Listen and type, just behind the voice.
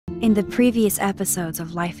In the previous episodes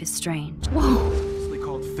of Life is Strange. Whoa! It's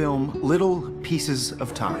called film Little Pieces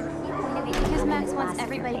of Time. Because Max wants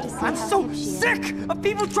everybody to see I'm how so hip she is. sick of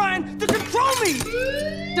people trying to control me!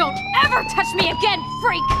 Don't ever touch me again,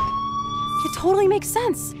 freak! It totally makes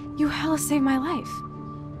sense. You hella saved my life.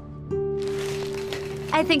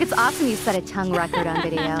 I think it's awesome you set a tongue record on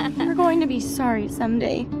video. You're going to be sorry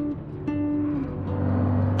someday.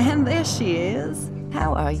 And there she is.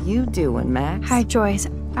 How are you doing, Max? Hi, Joyce.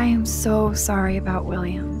 I am so sorry about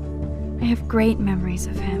William. I have great memories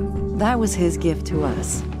of him. That was his gift to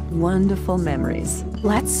us. Wonderful memories.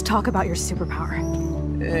 Let's talk about your superpower.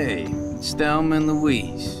 Hey, it's Thelma and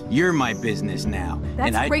Louise. You're my business now.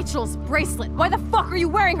 That's Rachel's bracelet. Why the fuck are you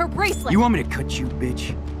wearing her bracelet? You want me to cut you,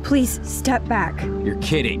 bitch? Please, step back. You're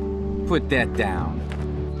kidding. Put that down.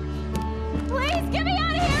 Please, get me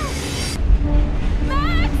out of here!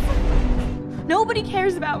 Max! Nobody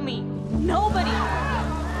cares about me. Nobody.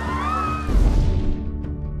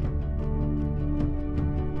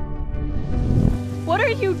 What are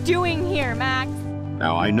you doing here, Max?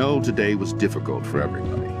 Now, I know today was difficult for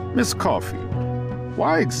everybody. Miss Caulfield,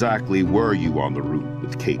 why exactly were you on the route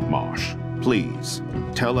with Kate Marsh? Please,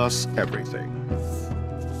 tell us everything.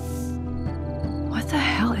 What the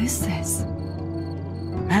hell is this?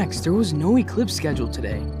 Max, there was no eclipse scheduled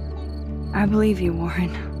today. I believe you,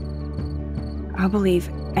 Warren. I'll believe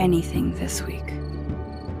anything this week.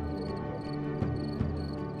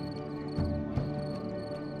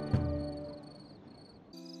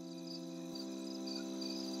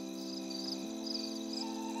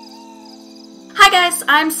 Hi guys,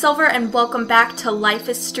 I'm Silver and welcome back to Life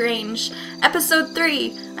is Strange, episode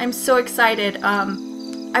 3. I'm so excited.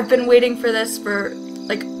 I've been waiting for this for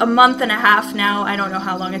like a month and a half now. I don't know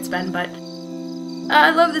how long it's been, but I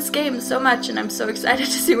love this game so much and I'm so excited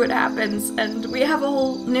to see what happens. And we have a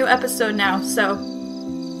whole new episode now, so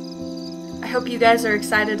I hope you guys are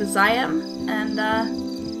excited as I am. And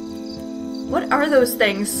what are those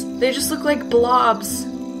things? They just look like blobs.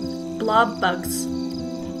 Blob bugs.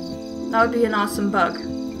 That would be an awesome bug.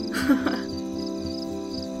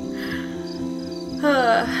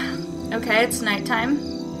 Okay, it's nighttime.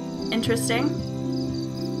 Interesting.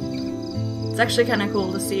 It's actually kind of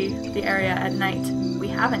cool to see the area at night. We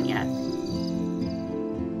haven't yet.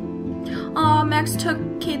 Aw, Max took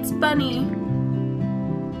Kate's bunny.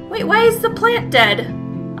 Wait, why is the plant dead?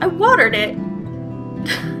 I watered it.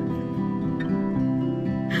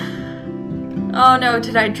 Oh no,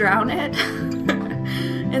 did I drown it?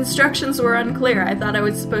 Instructions were unclear. I thought I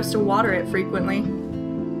was supposed to water it frequently.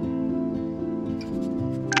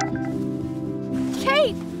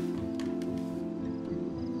 Kate!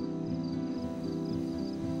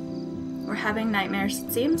 We're having nightmares,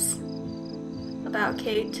 it seems, about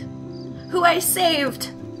Kate, who I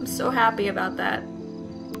saved! I'm so happy about that.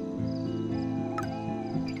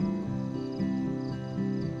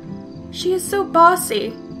 She is so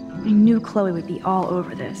bossy. I knew Chloe would be all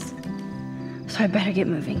over this, so I better get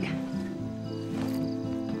moving.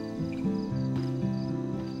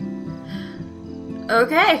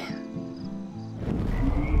 Okay.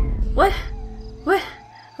 What? What?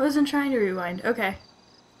 I wasn't trying to rewind. Okay.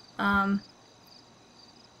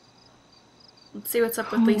 Let's see what's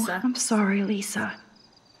up with Lisa. I'm sorry, Lisa.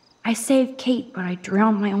 I saved Kate, but I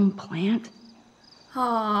drowned my own plant.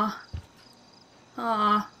 Aww.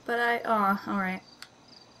 Aww. But alright.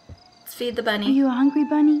 Let's feed the bunny. Are you a hungry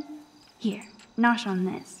bunny? Here, nosh on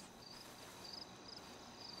this.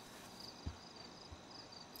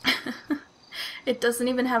 It doesn't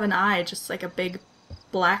even have an eye, just like a big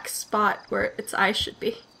black spot where its eye should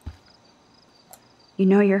be. You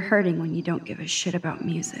know you're hurting when you don't give a shit about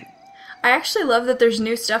music. I actually love that there's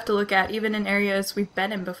new stuff to look at, even in areas we've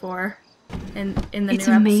been in before. In the new episodes. It's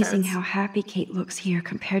amazing how happy Kate looks here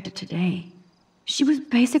compared to today. She was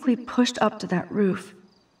basically pushed up to that roof,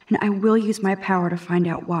 and I will use my power to find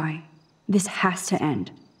out why. This has to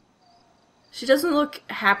end. She doesn't look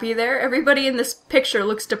happy there. Everybody in this picture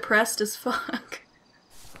looks depressed as fuck.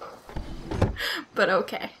 But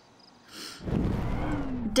okay.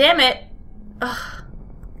 Damn it! Ugh.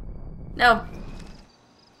 No.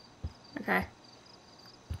 Okay.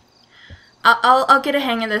 I'll get a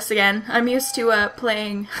hang of this again. I'm used to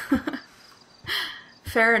playing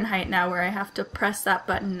Fahrenheit now, where I have to press that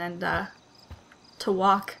button and to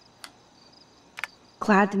walk.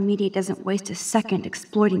 Glad the media doesn't waste a second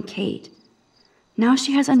exploiting Kate. Now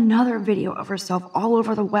she has another video of herself all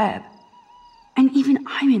over the web. And even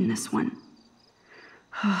I'm in this one.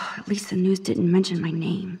 At least the news didn't mention my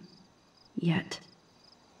name. Yet.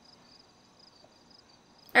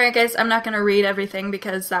 Alright guys, I'm not gonna read everything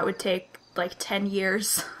because that would take like 10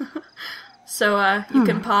 years. So, you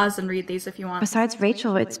can pause and read these if you want. Besides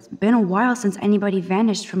Rachel, it's been a while since anybody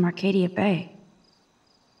vanished from Arcadia Bay.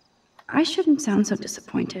 I shouldn't sound so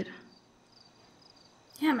disappointed.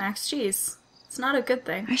 Yeah, Max, jeez. It's not a good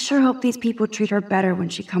thing. I sure hope these people treat her better when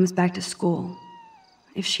she comes back to school.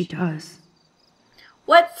 If she does.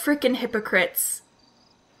 What freaking hypocrites.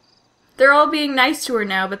 They're all being nice to her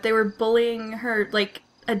now, but they were bullying her, like,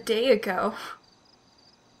 a day ago.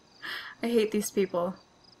 I hate these people.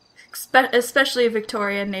 Especially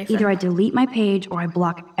Victoria and Nathan. Either I delete my page or I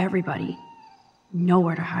block everybody.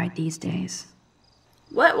 Nowhere to hide these days.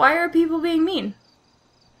 What? Why are people being mean?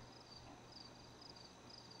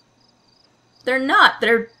 They're not.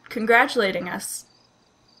 They're congratulating us.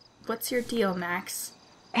 What's your deal, Max?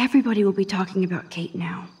 Everybody will be talking about Kate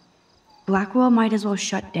now. Blackwell might as well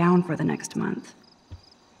shut down for the next month.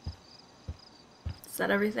 Is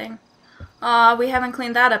that everything? Aw, we haven't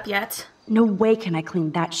cleaned that up yet. No way can I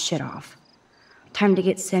clean that shit off. Time to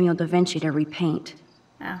get Samuel da Vinci to repaint.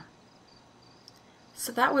 Yeah.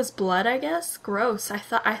 So that was blood, I guess? Gross.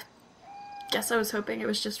 I guess I was hoping it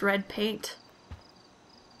was just red paint.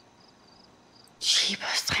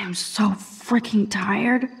 Jeebus, I am so freaking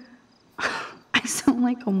tired. I sound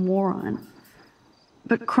like a moron.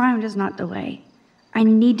 But crime does not delay. I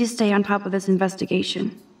need to stay on top of this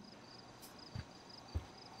investigation.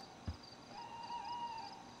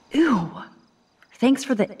 Ew. Thanks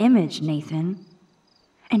for the image, Nathan.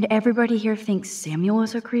 And everybody here thinks Samuel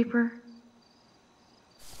is a creeper?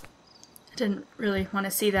 I didn't really want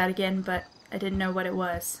to see that again, but I didn't know what it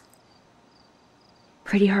was.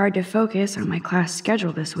 Pretty hard to focus on my class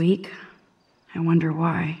schedule this week. I wonder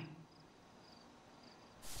why.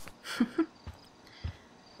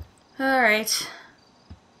 Alright.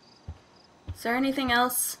 Is there anything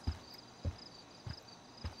else?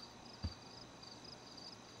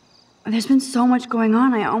 There's been so much going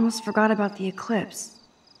on, I almost forgot about the eclipse.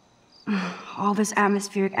 All this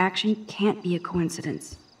atmospheric action can't be a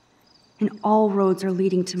coincidence. And all roads are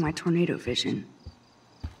leading to my tornado vision.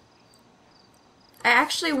 I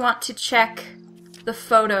actually want to check the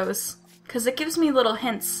photos, because it gives me little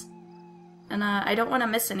hints. And I don't want to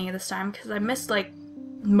miss any this time, because I missed, like,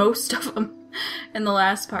 most of them in the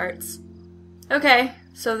last parts. Okay,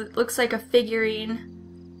 so it looks like a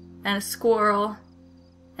figurine, and a squirrel,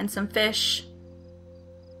 and some fish.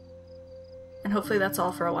 And hopefully that's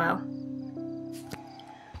all for a while.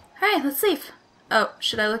 Alright, let's leave. Oh,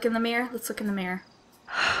 should I look in the mirror? Let's look in the mirror.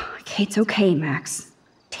 Kate's okay, Max.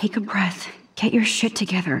 Take a breath. Get your shit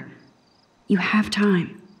together. You have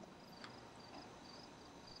time.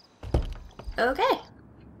 Okay.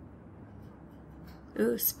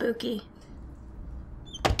 Ooh, spooky.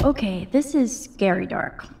 Okay, this is scary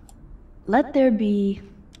dark. Let there be...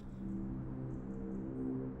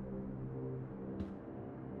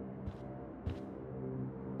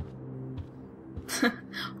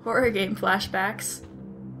 Horror game flashbacks.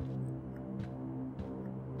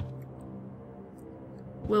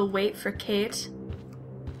 We'll wait for Kate.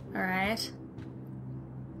 Alright.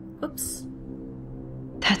 Oops.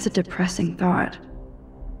 That's a depressing thought.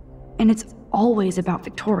 And it's always about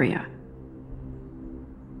Victoria.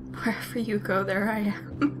 Wherever you go, there I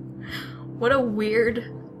am. What a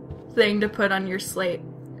weird thing to put on your slate.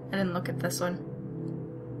 I didn't look at this one.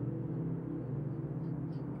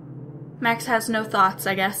 Max has no thoughts,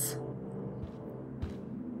 I guess.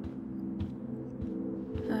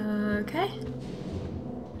 Okay.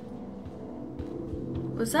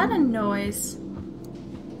 Was that a noise?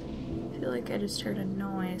 I feel like I just heard a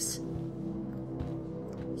noise.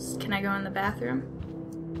 Can I go in the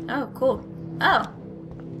bathroom? Oh, cool. Oh.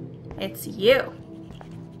 It's you.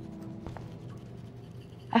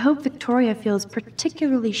 I hope Victoria feels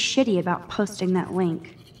particularly shitty about posting that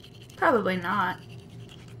link. Probably not.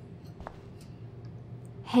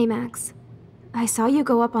 Hey, Max. I saw you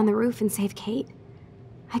go up on the roof and save Kate.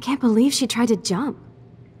 I can't believe she tried to jump.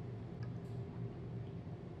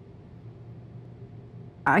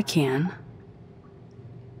 I can.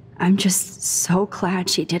 I'm just so glad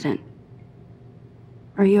she didn't.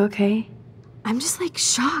 Are you okay? I'm just, like,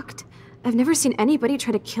 shocked. I've never seen anybody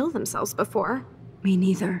try to kill themselves before. Me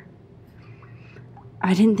neither.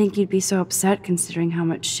 I didn't think you'd be so upset considering how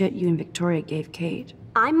much shit you and Victoria gave Kate.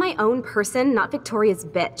 I'm my own person, not Victoria's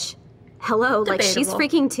bitch. Hello, like, she's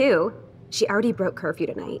freaking too. She already broke curfew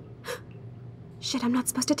tonight. Shit, I'm not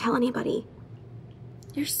supposed to tell anybody.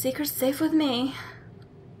 Your secret's safe with me.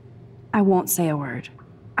 I won't say a word.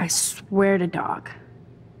 I swear to dog.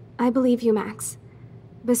 I believe you, Max.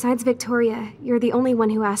 Besides Victoria, you're the only one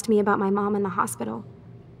who asked me about my mom in the hospital.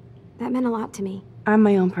 That meant a lot to me. I'm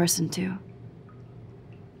my own person, too.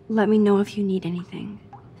 Let me know if you need anything.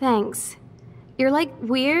 Thanks. You're like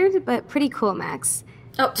weird, but pretty cool, Max.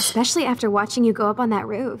 Oh. Especially after watching you go up on that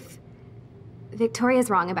roof. Victoria's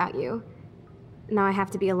wrong about you. Now I have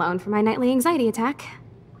to be alone for my nightly anxiety attack.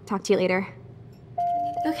 Talk to you later.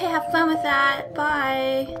 Okay, have fun with that.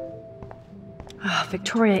 Bye.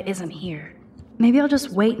 Victoria isn't here. Maybe I'll just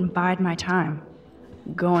wait and bide my time.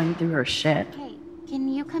 Going through her shit. Hey, can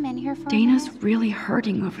you come in here for Dana's a minute? really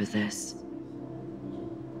hurting over this.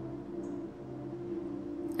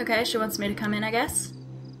 Okay, she wants me to come in, I guess.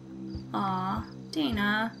 Aw,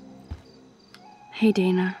 Dana. Hey,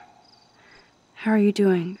 Dana. How are you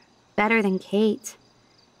doing? Better than Kate.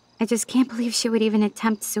 I just can't believe she would even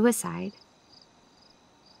attempt suicide.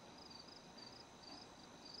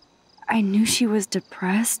 I knew she was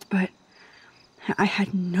depressed, but I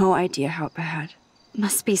had no idea how bad.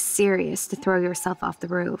 Must be serious to throw yourself off the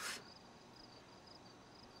roof.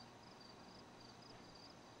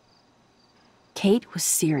 Kate was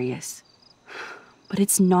serious. But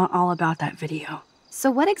it's not all about that video. So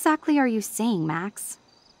what exactly are you saying, Max?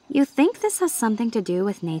 You think this has something to do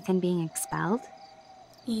with Nathan being expelled?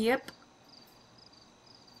 Yep.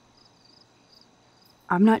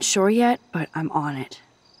 I'm not sure yet, but I'm on it.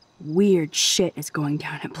 Weird shit is going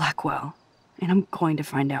down at Blackwell, and I'm going to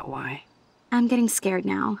find out why. I'm getting scared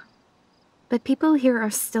now. But people here are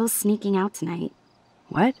still sneaking out tonight.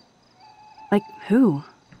 What? Like who?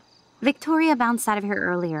 Victoria bounced out of here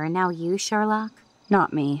earlier, and now you, Sherlock?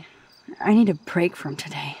 Not me. I need a break from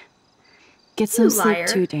today. Get some sleep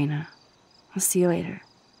too, Dana. I'll see you later.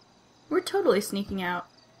 We're totally sneaking out.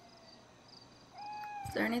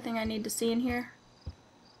 Is there anything I need to see in here?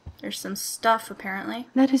 There's some stuff, apparently.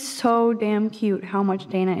 That is so damn cute how much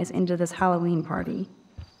Dana is into this Halloween party.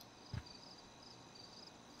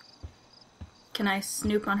 Can I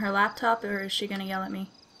snoop on her laptop, or is she gonna yell at me?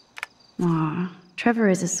 Aw, Trevor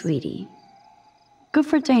is a sweetie. Good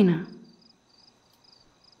for Dana.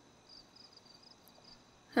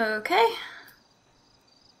 Okay.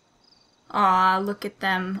 Aw, look at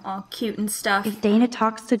them, all cute and stuff. If Dana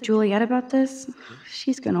talks to Juliet about this,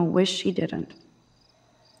 she's gonna wish she didn't.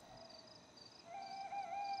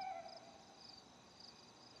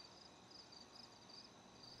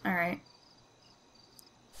 Alright.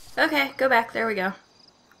 Okay, go back. There we go.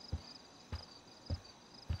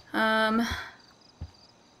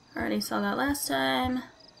 Already saw that last time.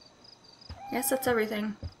 Guess that's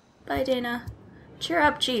everything. Bye, Dana. Cheer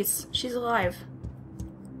up, jeez. She's alive.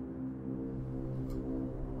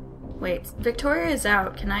 Wait, Victoria is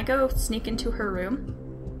out. Can I go sneak into her room?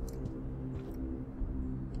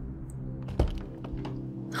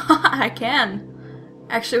 I can.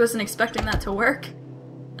 Actually wasn't expecting that to work.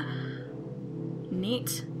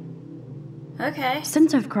 Neat. Okay.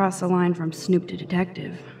 Since I've crossed the line from Snoop to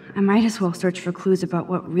detective, I might as well search for clues about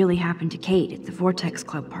what really happened to Kate at the Vortex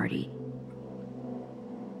Club party.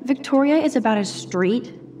 Victoria is about as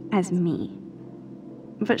street as me,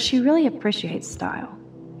 but she really appreciates style.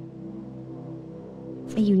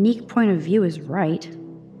 A unique point of view is right,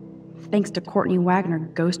 thanks to Courtney Wagner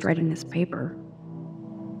ghostwriting this paper.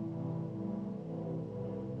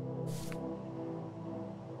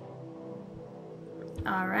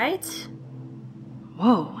 Alright.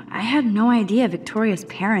 Whoa, I had no idea Victoria's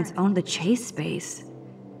parents owned the Chase space.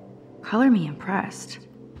 Color me impressed.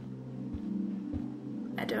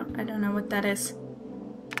 I don't know what that is.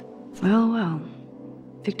 Well, well.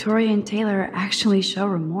 Victoria and Taylor actually show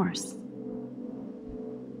remorse.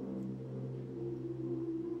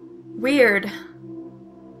 Weird.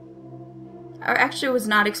 I actually was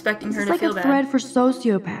not expecting her to feel bad. It's like a thread for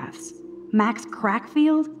sociopaths. Max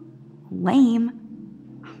Crackfield? Lame.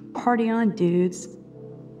 Party on, dudes.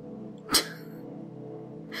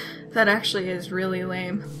 That actually is really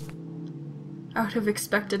lame. I would have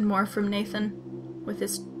expected more from Nathan with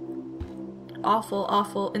his awful,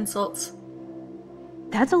 awful insults.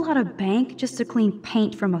 That's a lot of bank just to clean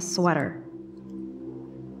paint from a sweater.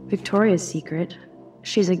 Victoria's secret.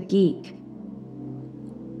 She's a geek.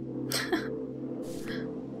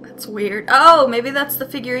 That's weird. Oh, maybe that's the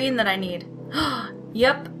figurine that I need.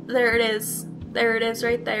 Yep, there it is. There it is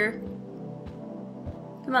right there.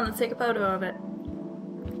 Come on, let's take a photo of it.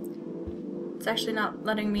 It's actually not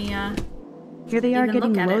letting me, Here they are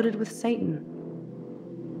getting look at loaded it. with Satan.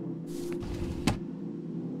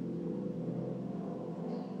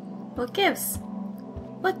 What gives?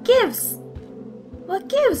 What gives? What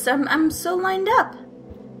gives? I'm so lined up.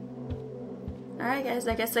 Alright guys,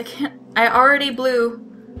 I guess I can't. I already blew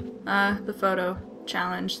the photo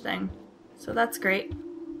challenge thing. So that's great.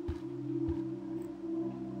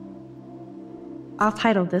 I'll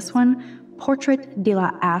title this one, Portrait de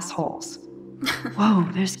la Assholes. Whoa,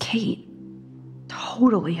 there's Kate.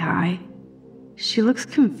 Totally high. She looks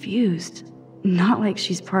confused. Not like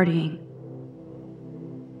she's partying.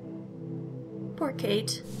 Poor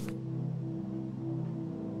Kate.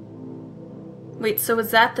 Wait, so was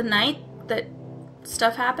that the night that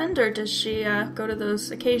stuff happened, or does she go to those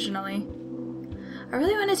occasionally? I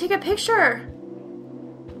really want to take a picture!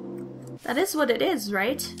 That is what it is,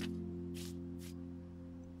 right?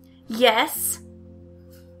 Yes!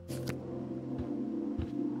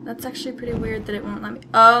 That's actually pretty weird that it won't let me...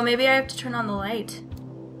 Oh, maybe I have to turn on the light.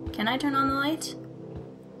 Can I turn on the light?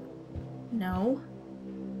 No.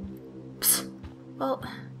 Psst. Well,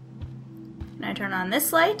 can I turn on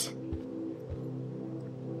this light?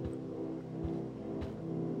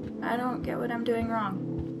 I don't get what I'm doing wrong.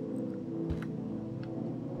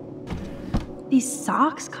 These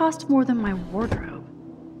socks cost more than my wardrobe.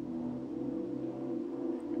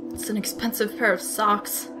 It's an expensive pair of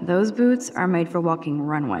socks. Those boots are made for walking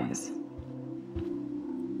runways.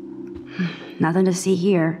 Nothing to see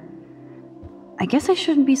here. I guess I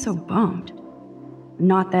shouldn't be so bummed.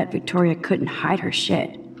 Not that Victoria couldn't hide her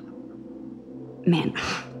shit. Man,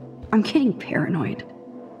 I'm getting paranoid.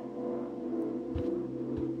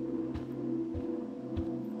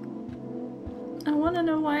 I want to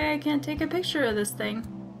know why I can't take a picture of this thing.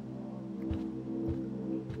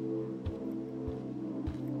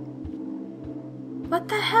 What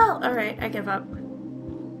the hell? Alright, I give up.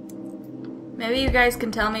 Maybe you guys can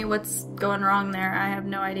tell me what's going wrong there. I have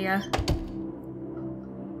no idea.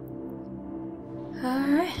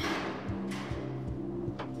 Alright.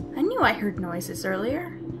 I knew I heard noises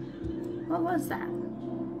earlier. What was that?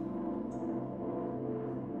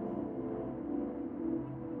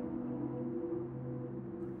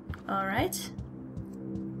 Alright.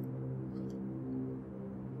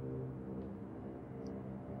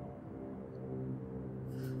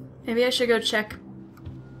 Maybe I should go check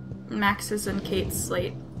Max's and Kate's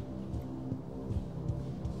slate.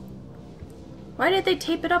 Why did they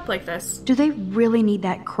tape it up like this? Do they really need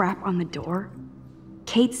that crap on the door?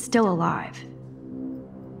 Kate's still alive.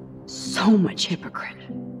 So much hypocrite.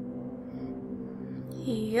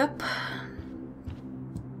 Yep.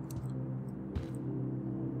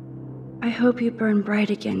 I hope you burn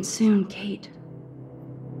bright again soon, Kate.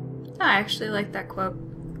 I actually like that quote.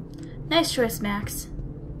 Nice choice, Max.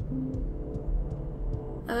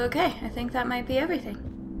 Okay, I think that might be everything.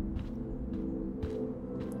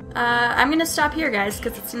 I'm gonna stop here, guys,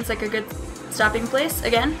 because it seems like a good stopping place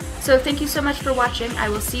again. So thank you so much for watching. I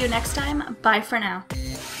will see you next time. Bye for now.